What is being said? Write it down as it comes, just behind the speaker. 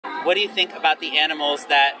what do you think about the animals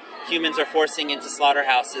that humans are forcing into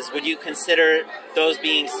slaughterhouses? Would you consider those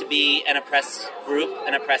beings to be an oppressed group,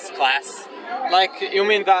 an oppressed class? Like, you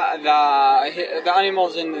mean the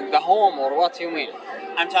animals in the home, or what do you mean?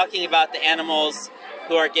 I'm talking about the animals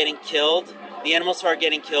who are getting killed. The animals who are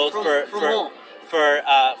getting killed for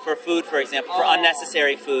food, for example, for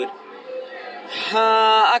unnecessary food.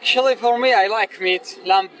 Actually, for me, I like meat,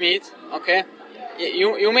 lamb meat. Okay.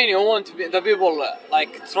 You mean you want the people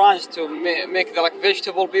like trans to make the like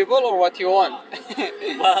vegetable people, or what you want?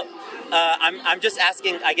 Well, I'm just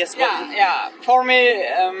asking, I guess. Yeah. For me,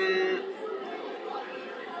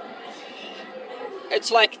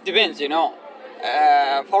 it's like depends, you know.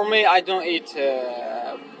 For me, I don't eat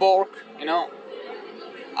pork, you know.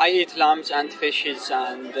 I eat lambs and fishes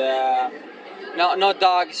and no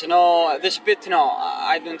dogs, no this bit, no,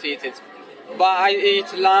 I don't eat it. But I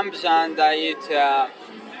eat lambs and I eat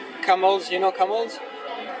camels, you know camels?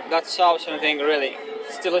 That's awesome thing, really.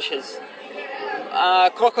 It's delicious.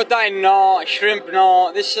 Crocodile, no. Shrimp,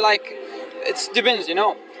 no. This is like, it depends, you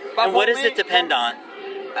know. But and what does it depend on?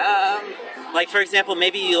 Like, for example,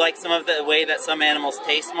 maybe you like some of the way that some animals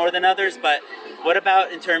taste more than others, but what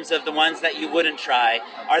about in terms of the ones that you wouldn't try?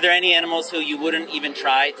 Are there any animals who you wouldn't even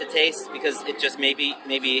try to taste because it just maybe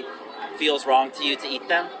feels wrong to you to eat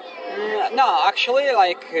them? No, actually,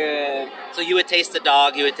 like... So you would taste a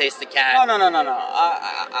dog, you would taste a cat? No.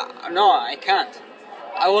 No, I can't.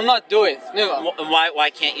 I will not do it, never. Why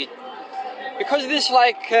can't you? Because this,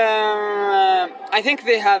 like, I think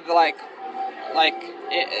they have, like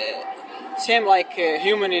same like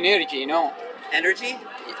human energy, you know. Energy?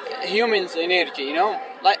 Humans' energy, you know.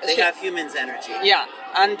 Like they have humans' energy. Yeah,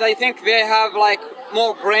 and I think they have like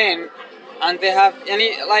more brain, and they have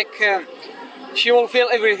any like she will feel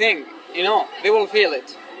everything, you know. They will feel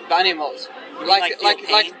it. The animals, like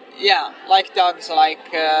yeah, like dogs,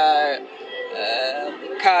 like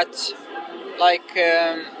cats, like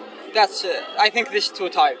that's. I think there's two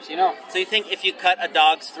types, you know. So you think if you cut a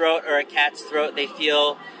dog's throat or a cat's throat, they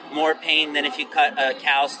feel more pain than if you cut a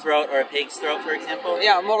cow's throat or a pig's throat, for example?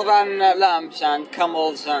 Yeah, more than lambs and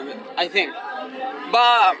camels, and I think.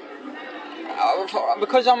 But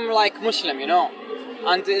because I'm like Muslim, you know,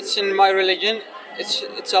 and it's in my religion,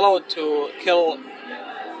 it's allowed to kill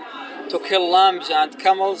lambs and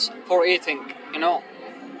camels for eating, you know.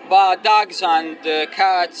 But dogs and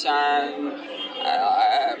cats and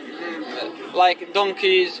like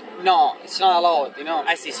donkeys, no, it's not allowed, you know.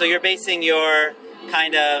 I see. So you're basing your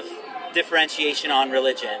kind of differentiation on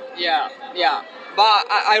religion. Yeah. But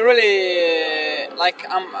I really like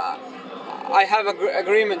I have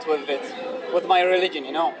agreement with it, with my religion,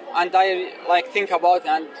 you know, and I like think about it,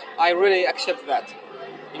 and I really accept that,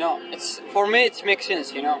 you know. It's for me, it makes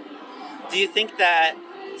sense, you know. Do you think that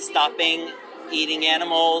stopping eating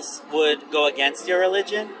animals would go against your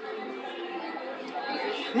religion?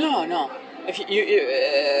 No.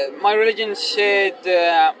 If my religion said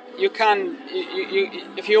you can,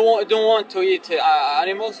 if you don't want to eat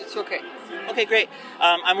animals, it's okay. Okay, great.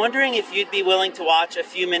 I'm wondering if you'd be willing to watch a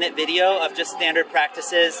few-minute video of just standard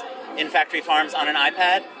practices in factory farms on an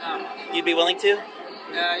iPad. You'd be willing to?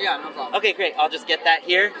 Yeah, no problem. Okay, great. I'll just get that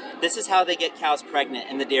here. This is how they get cows pregnant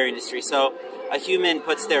in the dairy industry. So a human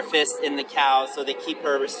puts their fist in the cow so they keep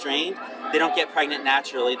her restrained. They don't get pregnant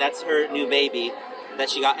naturally. That's her new baby that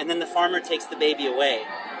she got. And then the farmer takes the baby away.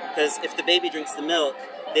 Because if the baby drinks the milk,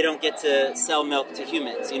 they don't get to sell milk to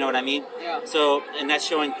humans. You know what I mean? Yeah. So, and that's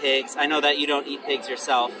showing pigs. I know that you don't eat pigs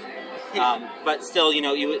yourself. But still, you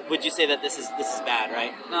know, would you say that this is bad,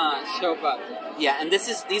 right? No, it's so bad. Yeah, and these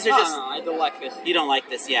are just... No, I don't like this. You don't like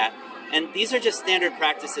this, yeah. And these are just standard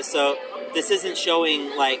practices, so this isn't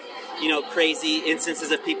showing, like, you know, crazy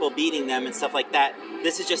instances of people beating them and stuff like that.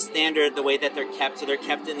 This is just standard, the way that they're kept. So they're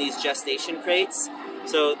kept in these gestation crates.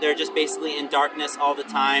 So they're just basically in darkness all the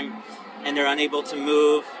time, and they're unable to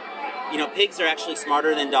move. You know, pigs are actually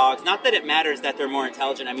smarter than dogs. Not that it matters that they're more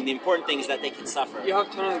intelligent. I mean, the important thing is that they can suffer. You have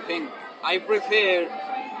to know the thing. I prefer,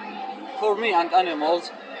 for me and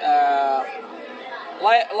animals,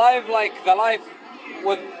 live like the life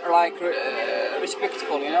with like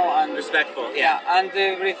respectful, you know, and respectful, yeah. And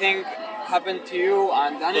everything happened to you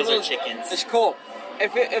and animals. Those are chickens. It's cool.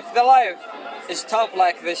 If the life is tough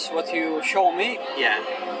like this, what you show me, yeah,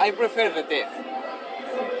 I prefer the death.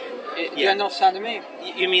 You understand me?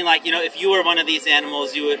 You mean like, you know, if you were one of these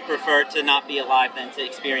animals, you would prefer to not be alive than to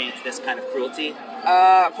experience this kind of cruelty?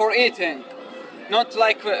 For eating, not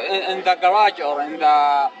like in the garage or in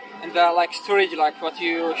the like storage, like what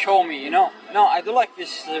you show me, you know. No, I don't like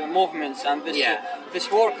this movements and this this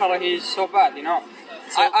worker. He's so bad, you know.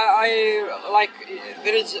 So, I like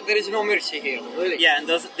there is no mercy here, really. yeah, and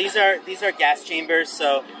these are gas chambers.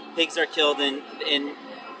 So pigs are killed in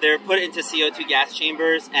they're put into CO2 gas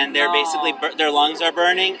chambers, and they're basically their lungs are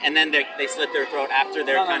burning, and then they slit their throat after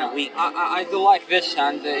they're kind of weak. I do like this,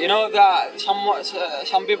 and you know that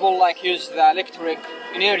some people like use the electric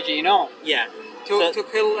energy, you know. Yeah. To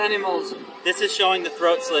kill animals. This is showing the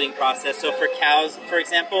throat slitting process. So for cows, for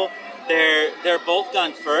example, they're bolt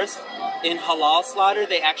gunned first. In halal slaughter,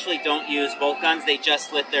 they actually don't use bolt guns. They just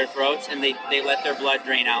slit their throats and they let their blood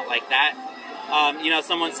drain out like that. You know,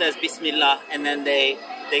 someone says Bismillah and then they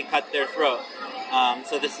cut their throat.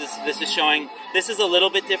 So this is showing. This is a little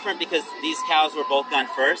bit different because these cows were bolt gunned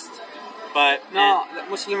first. But no, the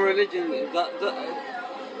Muslim religion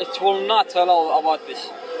it will not allow about this.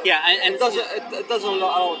 Yeah, and it doesn't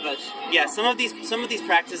allow this. Yeah, some of these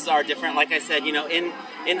practices are different. Like I said, you know, in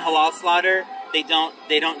halal slaughter, they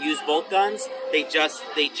don't use bolt guns. They just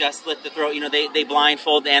slit the throat. You know, they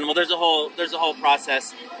blindfold the animal. There's a whole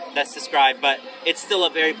process that's described, but it's still a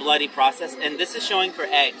very bloody process. And this is showing for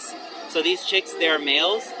eggs. So these chicks, they are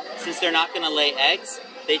males. Since they're not going to lay eggs,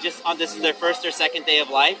 they just this is their first or second day of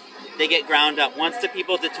life. They get ground up. Once the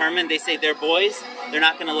people determine, they say they're boys, they're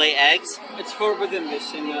not going to lay eggs. It's forbidden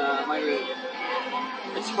this in my religion.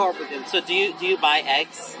 It's forbidden. So do you buy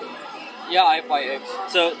eggs? Yeah, I buy eggs.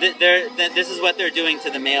 So this is what they're doing to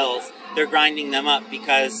the males. They're grinding them up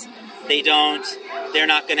because they're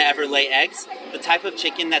not going to ever lay eggs. The type of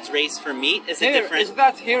chicken that's raised for meat is a different. Is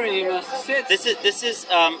that here in the United States? This is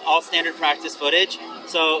all standard practice footage.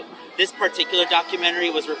 So this particular documentary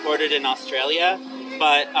was recorded in Australia.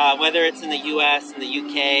 But whether it's in the U.S., in the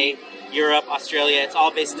U.K., Europe, Australia, it's all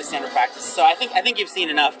basically standard practice. So I think you've seen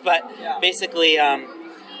enough. But yeah. Basically,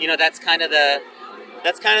 you know, that's kind of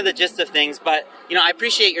the gist of things. But you know, I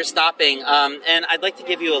appreciate your stopping, and I'd like to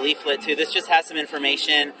give you a leaflet too. This just has some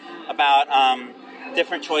information about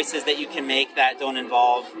different choices that you can make that don't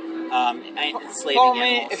involve enslaving For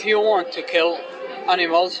me, animals. if you want to kill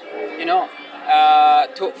animals, you know,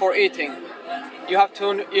 for eating, you have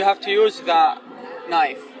to use the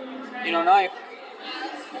knife, you know, knife.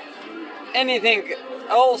 Anything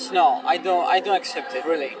else, no, I don't accept it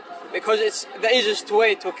really, because it's the easiest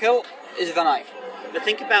way to kill is the knife. But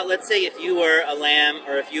think about, let's say, if you were a lamb,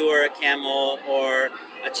 or if you were a camel, or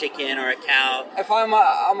a chicken, or a cow. If I'm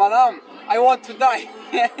a lamb, I want to die.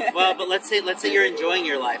 Well, but let's say you're enjoying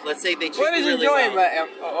your life. Let's say they treat what is you really enjoyment? well.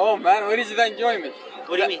 Oh man, what is the enjoyment?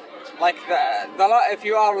 What do you mean? Like if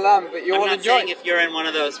you are a lamb, you will enjoy. I'm not saying if you're in one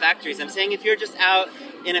of those factories. I'm saying if you're just out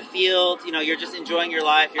in a field, you know, you're just enjoying your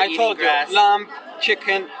life. You're eating grass. You, lamb,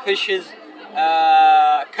 chicken, fishes,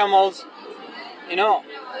 camels. You know,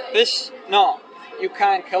 this no, you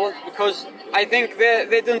can't kill it because I think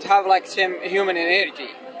they don't have like same human energy.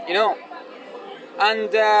 You know, and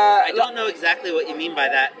I don't know exactly what you mean by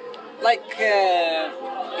that. Like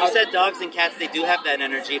you said, dogs and cats, they do have that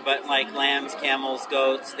energy, but like lambs, camels,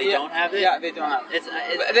 goats, they don't have it. Yeah, they don't have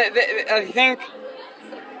it. I think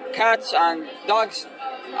cats and dogs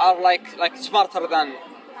are like smarter than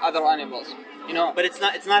other animals, you know. But it's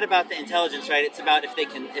not about the intelligence, right? It's about if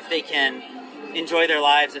they can enjoy their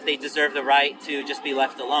lives, if they deserve the right to just be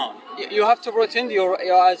left alone. You have to pretend you're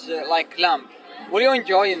as like lamb. Will you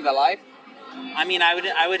enjoy in the life? I mean,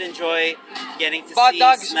 I would enjoy getting to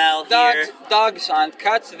see, smell, hear. Dogs and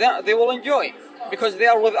cats, they will enjoy because they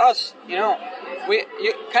are with us. You know,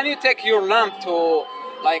 can you take your lamb to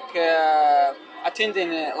like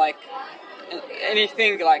attending like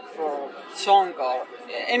anything like for song or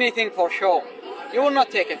anything for show? You will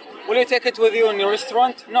not take it. Will you take it with you in your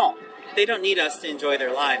restaurant? No. They don't need us to enjoy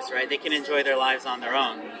their lives, right? They can enjoy their lives on their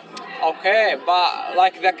own. Okay, but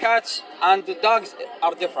like the cats and the dogs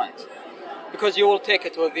are different. Because you will take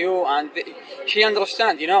it with you, and she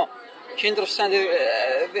understands, you know. She understands.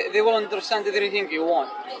 They will understand everything you want.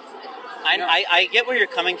 I get where you're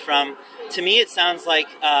coming from. To me, it sounds like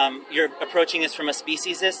you're approaching this from a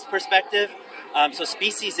speciesist perspective. So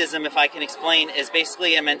speciesism, if I can explain, is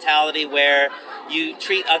basically a mentality where you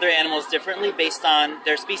treat other animals differently based on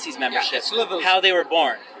their species membership, it's levels. How they were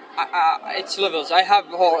born. It's levels. I have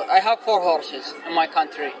 4 horses in my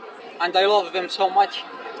country, and I love them so much.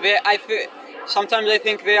 Sometimes I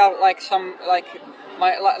think they are like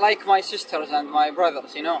my sisters and my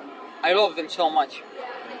brothers, you know. I love them so much.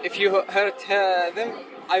 If you hurt them,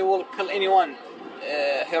 I will kill anyone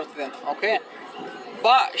hurt them, okay?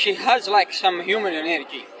 But she has like some human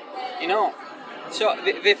energy, you know. So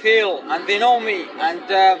they feel and they know me, and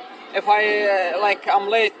if I'm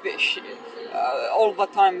late, all the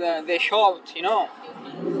time they shout, you know.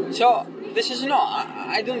 So this is not.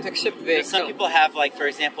 I don't accept this. Some people have, like, for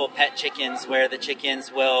example, pet chickens, where the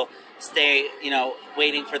chickens will stay,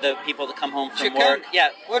 waiting for the people to come home from work. Yeah,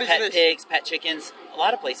 what is pet this? Pigs, pet chickens, a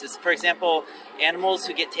lot of places. For example, animals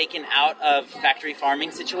who get taken out of factory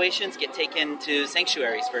farming situations get taken to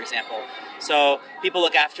sanctuaries, for example. So people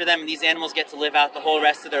look after them, and these animals get to live out the whole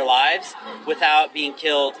rest of their lives without being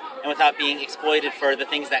killed and without being exploited for the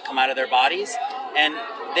things that come out of their bodies. And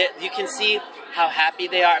you can see how happy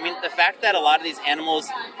they are. I mean, the fact that a lot of these animals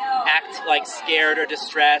act like scared or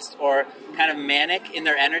distressed or kind of manic in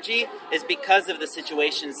their energy is because of the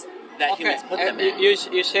situations that humans put them in.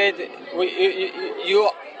 You said you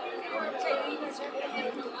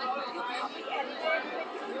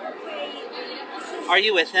Are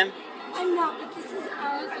you with him? I'm not, but this is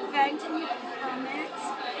our event and you have a permit,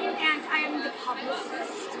 and I am the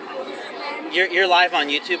publicist of this event. You're live on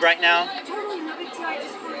YouTube right now? Totally no big deal. I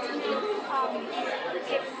just wanted to know if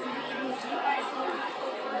you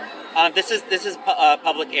guys This is a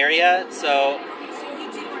public area, so so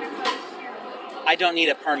you do want to come here. I don't need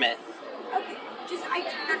a permit. Okay,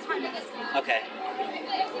 that's fine. I'm listening. Okay.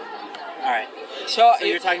 All right. so So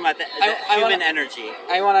you're talking about the human energy.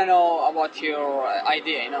 I want to know about your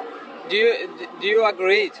idea. Do you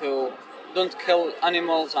agree to don't kill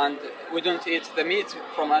animals and we don't eat the meat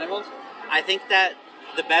from animals? I think that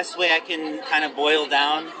the best way I can kind of boil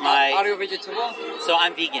down my... Are you vegetable? So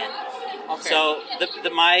I'm vegan. Okay. So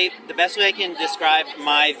the best way I can describe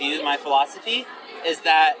my view, my philosophy, is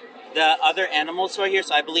that the other animals who are here,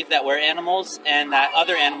 so I believe that we're animals and that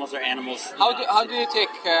other animals are animals. How do you take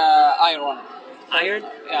iron? Iron?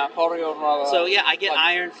 Yeah, for your... So yeah, I get body.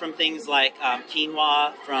 iron from things like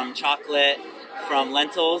quinoa, from chocolate, from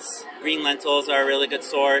lentils. Green lentils are a really good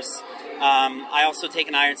source. I also take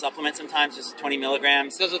an iron supplement sometimes, just 20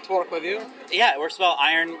 milligrams. Does it work with you? Yeah, it works well.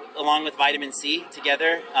 Iron along with vitamin C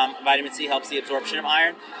together. Vitamin C helps the absorption of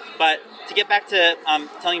iron. But to get back to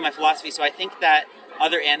telling you my philosophy, so I think that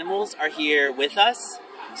other animals are here with us.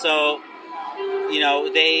 So,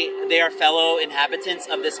 they are fellow inhabitants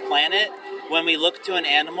of this planet. When we look to an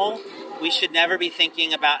animal, we should never be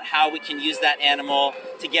thinking about how we can use that animal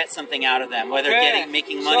to get something out of them, whether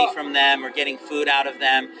making money from them or getting food out of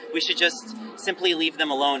them. We should just simply leave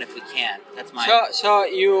them alone if we can. That's my... So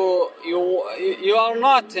you are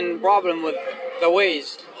not in problem with the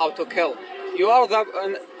ways how to kill. You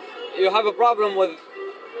have a problem with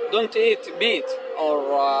don't eat meat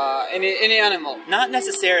or any animal. Not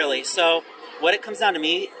necessarily. So what it comes down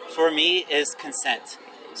to for me is consent.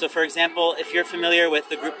 So for example, if you're familiar with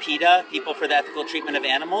the group PETA, People for the Ethical Treatment of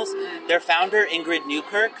Animals, their founder, Ingrid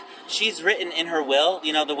Newkirk, she's written in her will,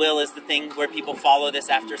 the will is the thing where people follow this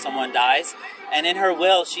after someone dies, and in her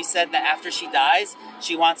will she said that after she dies,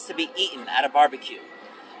 she wants to be eaten at a barbecue.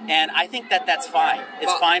 And I think that that's fine.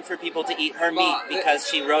 It's fine for people to eat her meat because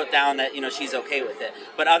she wrote down that, she's okay with it.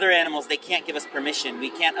 But other animals, they can't give us permission. We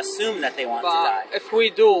can't assume that they want to die. If we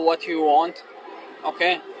do what you want,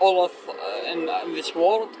 okay, all of in this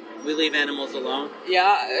world, we leave animals alone.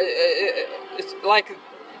 Yeah, it's like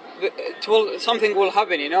something will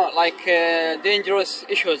happen, like dangerous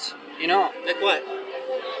issues, Like what?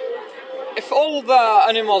 If all the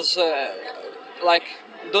animals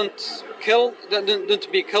don't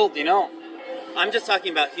be killed, I'm just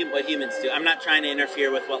talking about what humans do. I'm not trying to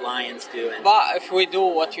interfere with what lions do. But if we do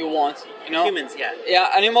what you want, humans, yeah.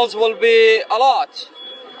 Yeah, animals will be a lot.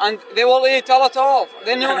 And they will eat a lot of.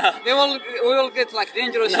 Then we will get like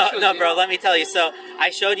dangerous issues. No, bro. Let me tell you. So I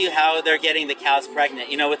showed you how they're getting the cows pregnant.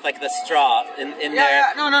 With like the straw in there.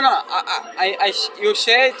 Yeah. No. You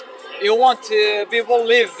said you want people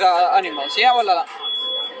leave the animals. Yeah, well,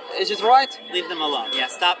 is it right? Leave them alone. Yeah.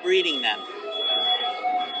 Stop breeding them.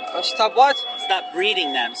 Stop what? Stop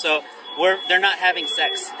breeding them. So they're not having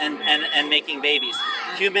sex and making babies.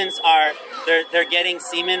 Humans are. They're getting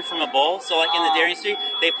semen from a bull. So like in the dairy industry,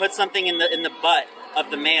 they put something in the butt of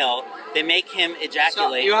the male. They make him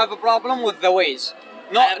ejaculate. So you have a problem with the ways,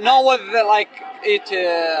 not with the eat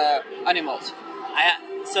animals.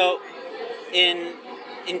 So in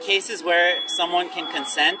cases where someone can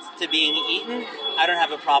consent to being eaten, I don't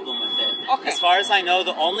have a problem with it. Okay. As far as I know,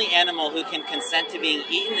 the only animal who can consent to being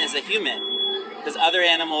eaten is a human. Because other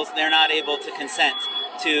animals, they're not able to consent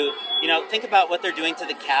to, think about what they're doing to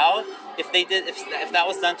the cow. If that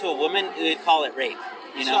was done to a woman, we would call it rape,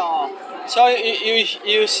 So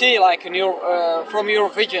you see, like in your from your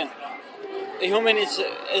vision, the human is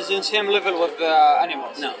in the same level with the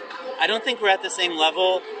animals. No, I don't think we're at the same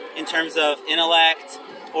level in terms of intellect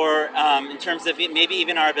or in terms of maybe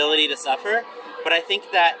even our ability to suffer. But I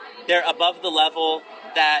think that they're above the level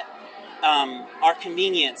that our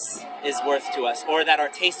convenience is worth to us, or that our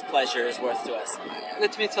taste pleasure is worth to us.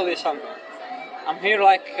 Let me tell you something. I'm here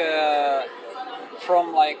like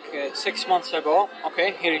from like 6 months ago.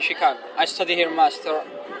 Okay, here in Chicago. I study here master.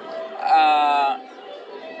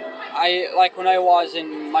 I like when I was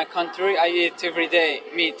in my country, I eat every day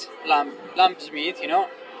meat, lamb's meat, you know.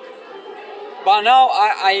 But now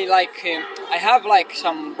I like I have like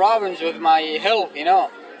some problems with my health, you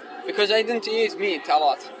know, because I don't eat meat a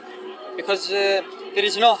lot. Because there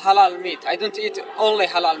is no halal meat. I don't eat only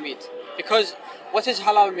halal meat. Because what is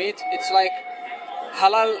halal meat? It's like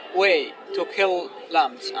halal way to kill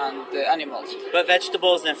lambs and animals. But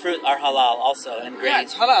vegetables and fruit are halal also, and grains. Yeah,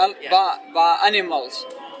 it's halal, Yeah. but animals,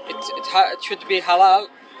 it should be halal,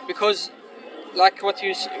 because like what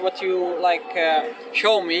you like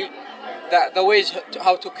show me, that the ways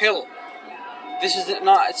how to kill. This is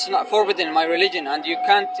it's not forbidden in my religion, and you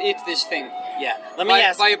can't eat this thing. Yeah. Let me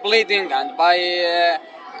ask. By bleeding and by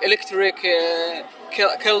electric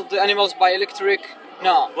killed animals by electric.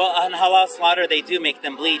 No. Well, on halal slaughter, they do make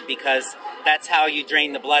them bleed because that's how you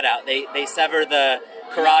drain the blood out. They sever the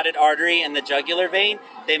carotid artery and the jugular vein.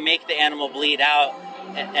 They make the animal bleed out,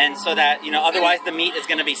 and so that, you know, otherwise the meat is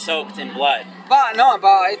going to be soaked in blood. But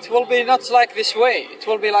it will be not like this way. It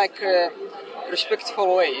will be like a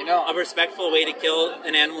respectful way, you know. A respectful way to kill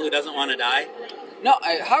an animal who doesn't want to die? No,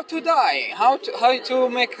 how to die? How to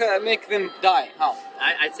make them die? How?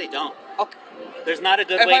 I'd say don't. Okay. There's not a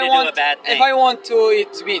good way to do a bad thing. If I want to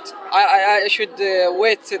eat meat, I should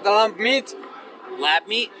wait the lamb meat. Lab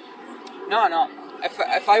meat? No.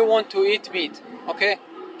 If I want to eat meat, okay,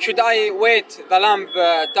 should I wait the lamb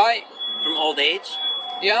die? From old age?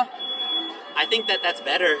 Yeah. I think that's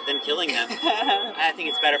better than killing them. I think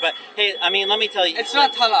it's better. But hey, I mean, let me tell you, it's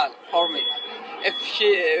not halal for me.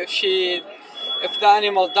 If the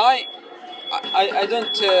animal die,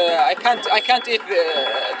 I can't eat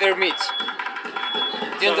their meat.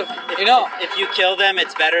 You know, if you kill them,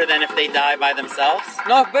 it's better than if they die by themselves.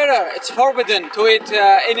 No, better. It's forbidden to eat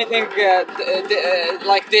anything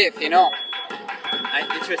like death. You know.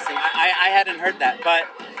 Interesting. I hadn't heard that, but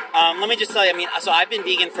let me just tell you. I mean, so I've been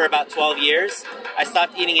vegan for about 12 years. I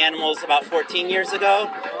stopped eating animals about 14 years ago,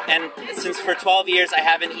 and since for 12 years I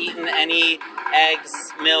haven't eaten any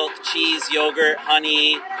eggs, milk, cheese, yogurt,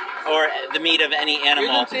 honey, or the meat of any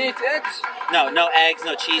animal. You don't eat eggs? No eggs,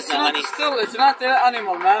 no cheese, no honey. It's not an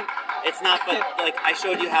animal, man. It's not, but like I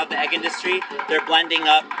showed you how the egg industry, they're blending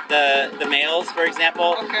up the males, for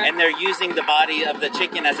example, okay, and they're using the body of the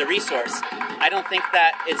chicken as a resource. I don't think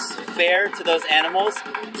that it's fair to those animals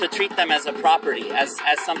to treat them as a property, as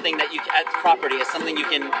something that as something you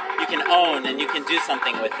can own and you can do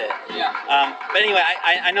something with it. Yeah. But anyway,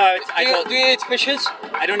 I know do you eat fishes?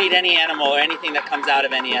 I don't eat any animal or anything that comes out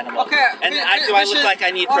of any animal. Okay. And do I look like I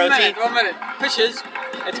need protein? One minute. Fishes,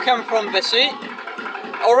 it come from the sea.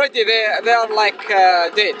 Already they are like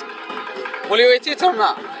dead. Will you eat it or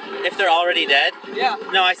not? If they're already dead? Yeah.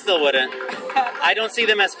 No, I still wouldn't. I don't see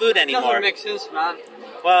them as food anymore. Doesn't make sense, man.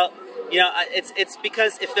 Well, you know, it's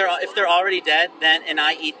because if they're already dead, then and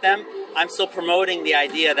I eat them, I'm still promoting the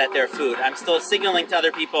idea that they're food. I'm still signaling to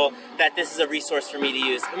other people that this is a resource for me to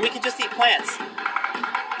use, and we can just eat plants.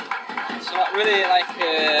 It's not really like.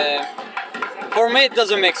 For me, it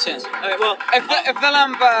doesn't make sense. Well, if the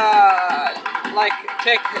lamb like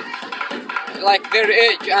take like their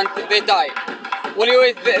age and they die, will you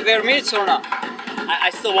eat their meats or not? I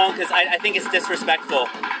still won't, because I think it's disrespectful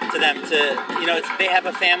to them to, you know, they have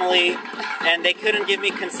a family and they couldn't give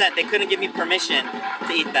me consent, they couldn't give me permission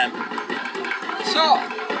to eat them. So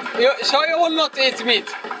you will not eat meat?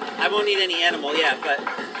 I won't eat any animal, yeah, but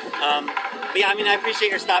yeah, I mean, I appreciate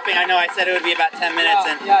your stopping. I know I said it would be about 10 minutes.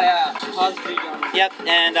 Yeah. Yep,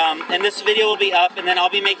 and this video will be up, and then I'll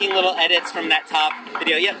be making little edits from that top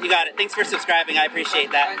video. Yep, you got it. Thanks for subscribing. I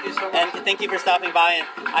appreciate that. Thank you so much. And thank you for stopping by, and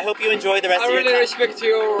I hope you enjoy the rest of your time. I really respect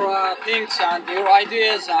your things and your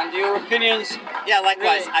ideas and your opinions. Yeah,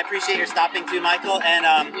 likewise. Really. I appreciate your stopping too, Michael, and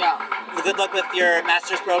good luck with your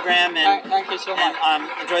master's program, and thank you so much.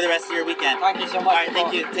 And enjoy the rest of your weekend. Thank you so much. All right,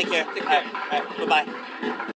 thank you. Take care. Take care. All right, bye-bye.